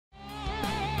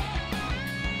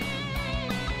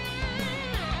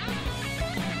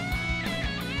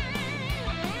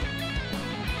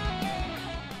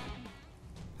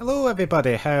Hello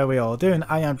everybody, how are we all doing?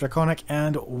 I am Draconic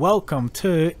and welcome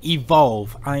to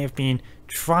Evolve. I have been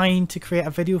trying to create a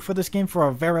video for this game for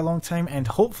a very long time, and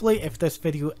hopefully if this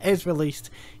video is released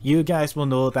you guys will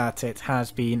know that it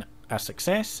has been a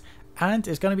success and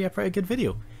it's going to be a pretty good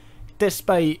video.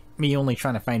 Despite me only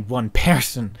trying to find one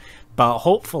person, but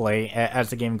hopefully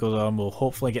as the game goes on we'll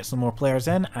hopefully get some more players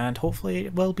in and hopefully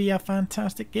it will be a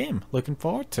fantastic game. Looking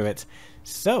forward to it.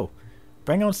 So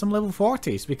bring on some level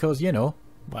 40s because, you know,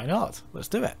 why not? Let's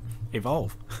do it.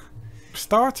 Evolve.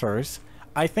 Starters,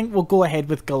 I think we'll go ahead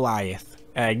with Goliath.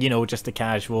 You know, just a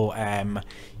casual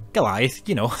Goliath,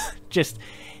 you know, just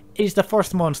he's the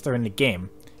first monster in the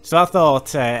game. So I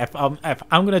thought if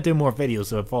I'm going to do more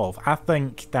videos of Evolve, I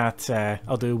think that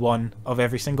I'll do one of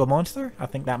every single monster. I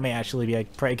think that may actually be a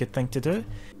pretty good thing to do.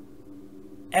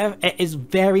 It is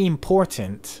very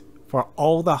important for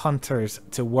all the hunters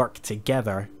to work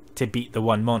together to beat the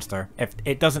one monster. If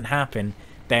it doesn't happen,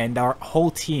 then our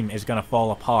whole team is going to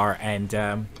fall apart and,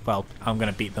 well, I'm going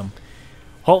to beat them.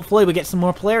 Hopefully we get some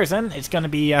more players in. It's going to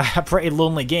be a pretty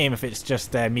lonely game if it's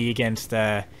just me against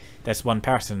this one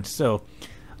person. So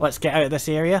let's get out of this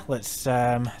area. Let's do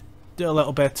a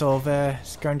little bit of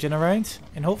scrounging around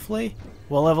and hopefully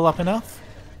we'll level up enough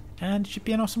and it should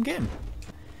be an awesome game.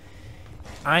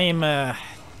 I am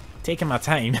taking my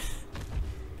time.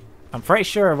 I'm pretty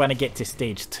sure when I get to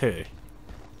stage 2,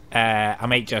 I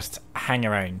might just hang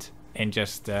around and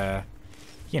just,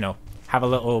 you know, have a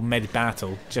little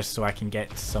mid-battle just so I can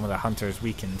get some of the hunters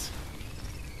weakened.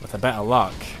 With a bit of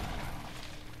luck,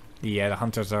 the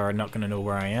hunters are not going to know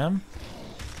where I am.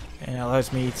 And it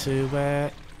allows me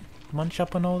to munch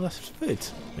up on all this food,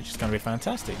 which is going to be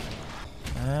fantastic.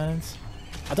 And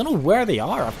I don't know where they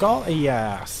are. I've got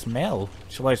a smell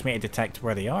which allows me to detect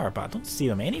where they are, but I don't see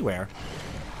them anywhere.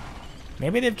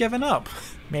 Maybe they've given up.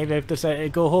 Maybe they've decided to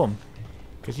go home.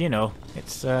 Because, you know,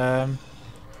 it's, this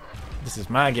is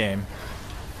my game.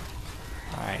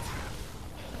 Alright.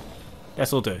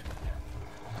 This'll do.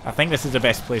 I think this is the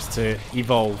best place to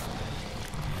evolve.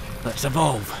 Let's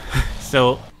evolve.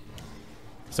 So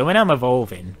when I'm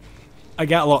evolving, I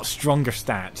get a lot stronger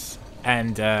stats.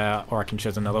 And, or I can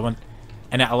choose another one.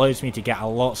 And it allows me to get a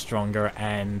lot stronger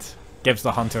and gives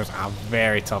the hunters a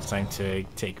very tough time to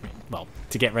take me, well,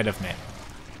 to get rid of me.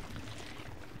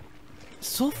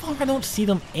 So far I don't see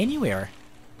them anywhere.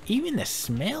 Even the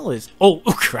smell is... Oh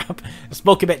crap. I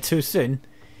spoke a bit too soon.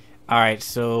 Alright,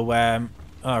 so,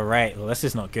 alright, well this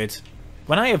is not good.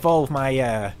 When I evolve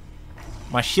my,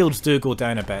 my shields do go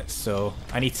down a bit, so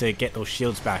I need to get those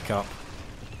shields back up.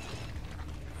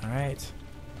 Alright.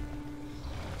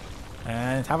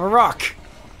 And have a rock!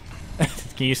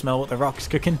 Can you smell what the rock's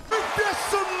cooking?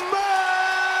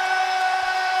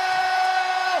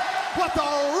 What the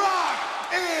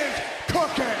rock is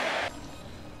cooking!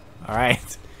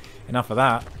 Alright, enough of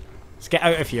that. Let's get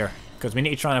out of here, because we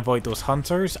need to try and avoid those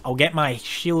hunters. I'll get my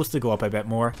shields to go up a bit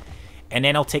more, and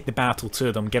then I'll take the battle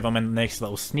to them, give them a nice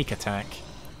little sneak attack.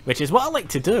 Which is what I like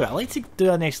to do. I like to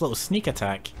do a nice little sneak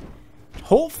attack.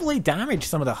 Hopefully damage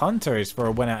some of the hunters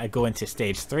for when I go into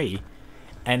stage 3.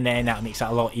 And then that makes it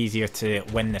a lot easier to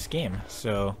win this game.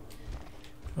 So,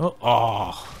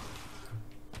 oh.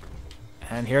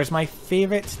 And here's my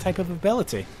favourite type of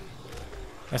ability.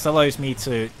 This allows me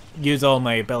to use all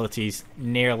my abilities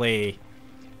nearly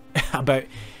about...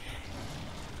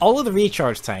 All of the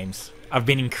recharge times have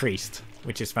been increased,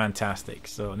 which is fantastic.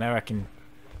 So now I can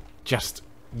just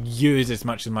use as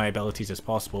much of my abilities as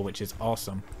possible, which is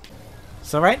awesome.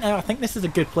 So right now I think this is a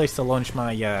good place to launch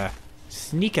my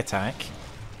sneak attack.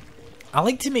 I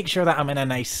like to make sure that I'm in a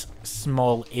nice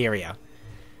small area.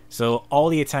 So all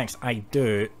the attacks I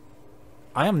do,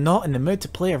 I am not in the mood to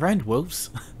play around, wolves.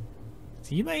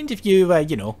 Do you mind if you,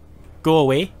 you know, go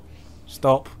away?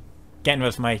 Stop getting rid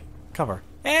of my cover.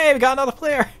 Hey, we got another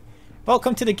player!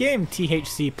 Welcome to the game,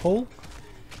 THC Pole.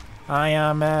 I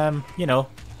am, you know,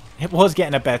 it was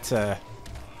getting a bit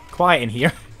quiet in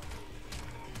here.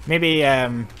 Maybe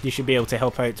you should be able to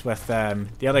help out with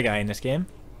the other guy in this game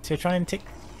to try and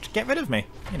get rid of me,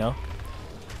 you know.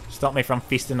 Stop me from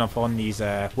feasting upon these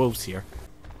wolves here.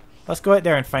 Let's go out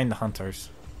there and find the hunters.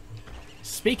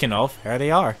 Speaking of, here they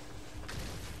are.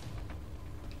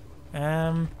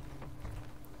 Where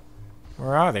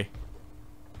are they?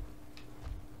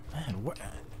 Man,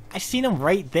 I seen him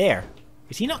right there.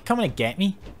 Is he not coming to get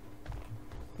me?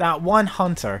 That one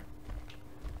hunter.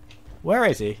 Where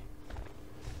is he?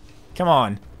 Come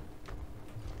on.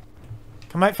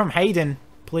 Come out from hiding,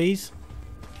 please.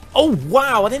 Oh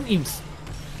wow, I didn't even...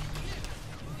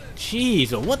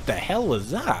 Jeez, what the hell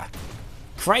was that?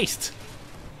 Christ.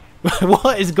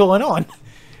 What is going on?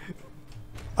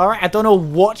 Alright, I don't know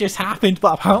what just happened,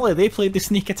 but apparently they played the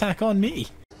sneak attack on me.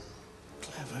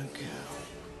 Clever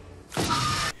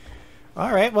girl.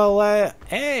 Alright, well,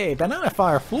 hey, Banana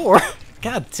Fire 4.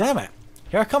 God damn it.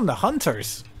 Here come the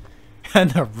hunters.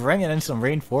 And they're bringing in some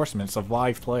reinforcements of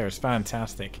live players.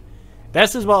 Fantastic.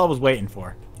 This is what I was waiting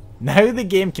for. Now the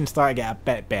game can start to get a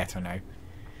bit better now.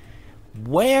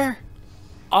 Where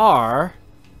are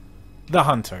the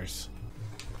hunters?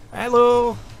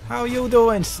 Hello, how you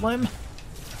doing, Slim?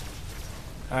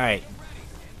 Alright.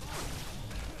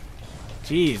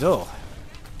 Jeez, oh.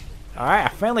 Alright, I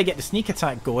finally get the sneak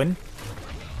attack going.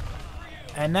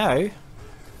 And now...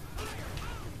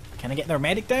 Can I get their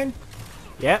medic down?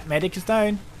 Yep, medic is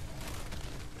down.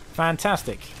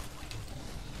 Fantastic.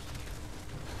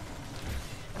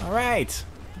 Alright.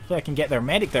 Hopefully I can get their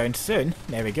medic down soon.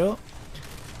 There we go.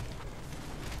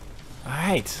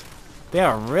 Alright. They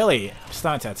are really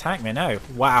starting to attack me now.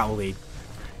 Wow,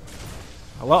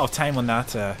 a lot of time on that.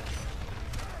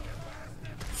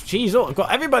 Jeez, oh, I've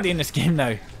got everybody in this game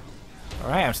now.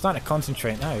 Alright, I'm starting to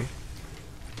concentrate now.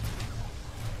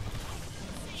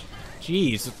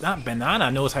 Jeez, that banana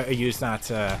knows how to use that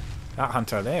that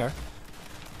hunter there.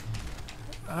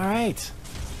 Alright.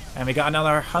 And we got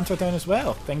another hunter down as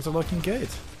well. Things are looking good.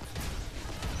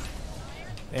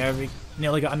 There, we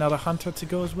nearly got another hunter to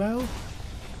go as well.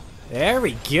 There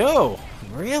we go.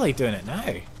 Really doing it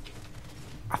now.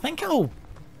 I think I'll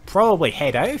probably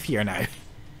head out of here now.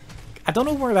 I don't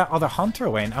know where that other hunter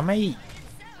went. I might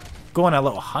go on a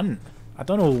little hunt. I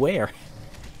don't know where.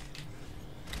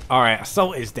 Alright,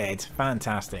 Assault is dead.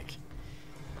 Fantastic.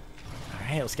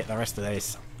 Alright, let's get the rest of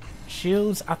this.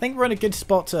 Shields. I think we're in a good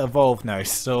spot to evolve now.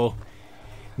 So,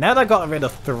 now that I got rid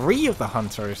of 3 of the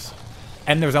hunters,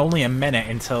 and there's only a minute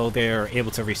until they're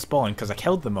able to respawn because I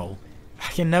killed them all,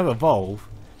 I can now evolve.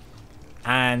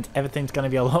 And everything's going to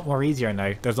be a lot more easier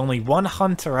now. There's only 1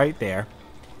 hunter out there,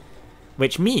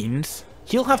 which means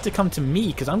he'll have to come to me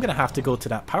because I'm going to have to go to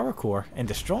that power core and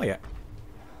destroy it.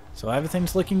 So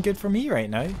everything's looking good for me right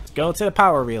now. Let's go to the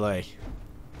power relay.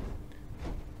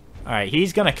 Alright,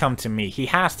 he's gonna come to me. He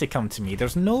has to come to me.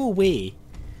 There's no way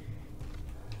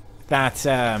that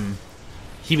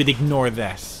he would ignore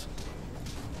this.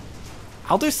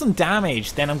 I'll do some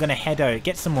damage, then I'm gonna head out,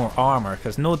 get some more armor,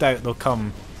 because no doubt they'll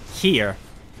come here.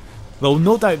 They'll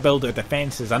no doubt build their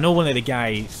defenses. I know one of the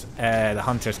guys, the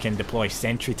hunters, can deploy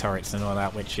sentry turrets and all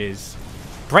that, which is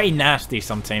pretty nasty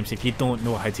sometimes if you don't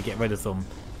know how to get rid of them.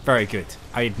 Very good.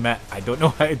 I admit, I don't know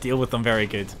how to deal with them very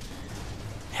good.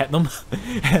 Hit them,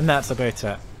 and that's about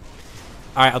it.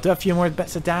 Alright, I'll do a few more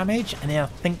bits of damage, and then I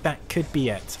think that could be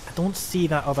it. I don't see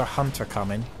that other hunter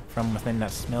coming from within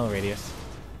that smell radius.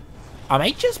 I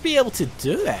might just be able to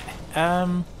do it.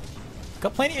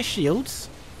 Got plenty of shields.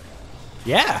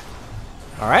 Yeah.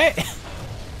 Alright.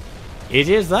 It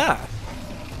is that.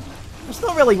 It's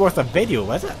not really worth a video,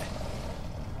 is it?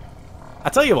 I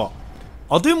tell you what.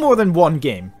 I'll do more than 1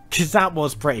 game, because that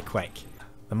was pretty quick.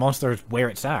 The monster is where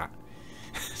it's at.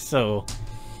 So,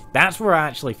 that's where I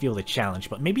actually feel the challenge.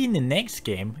 But maybe in the next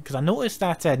game, because I noticed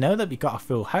that now that we've got a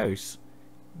full house,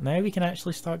 now we can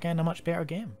actually start getting a much better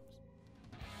game.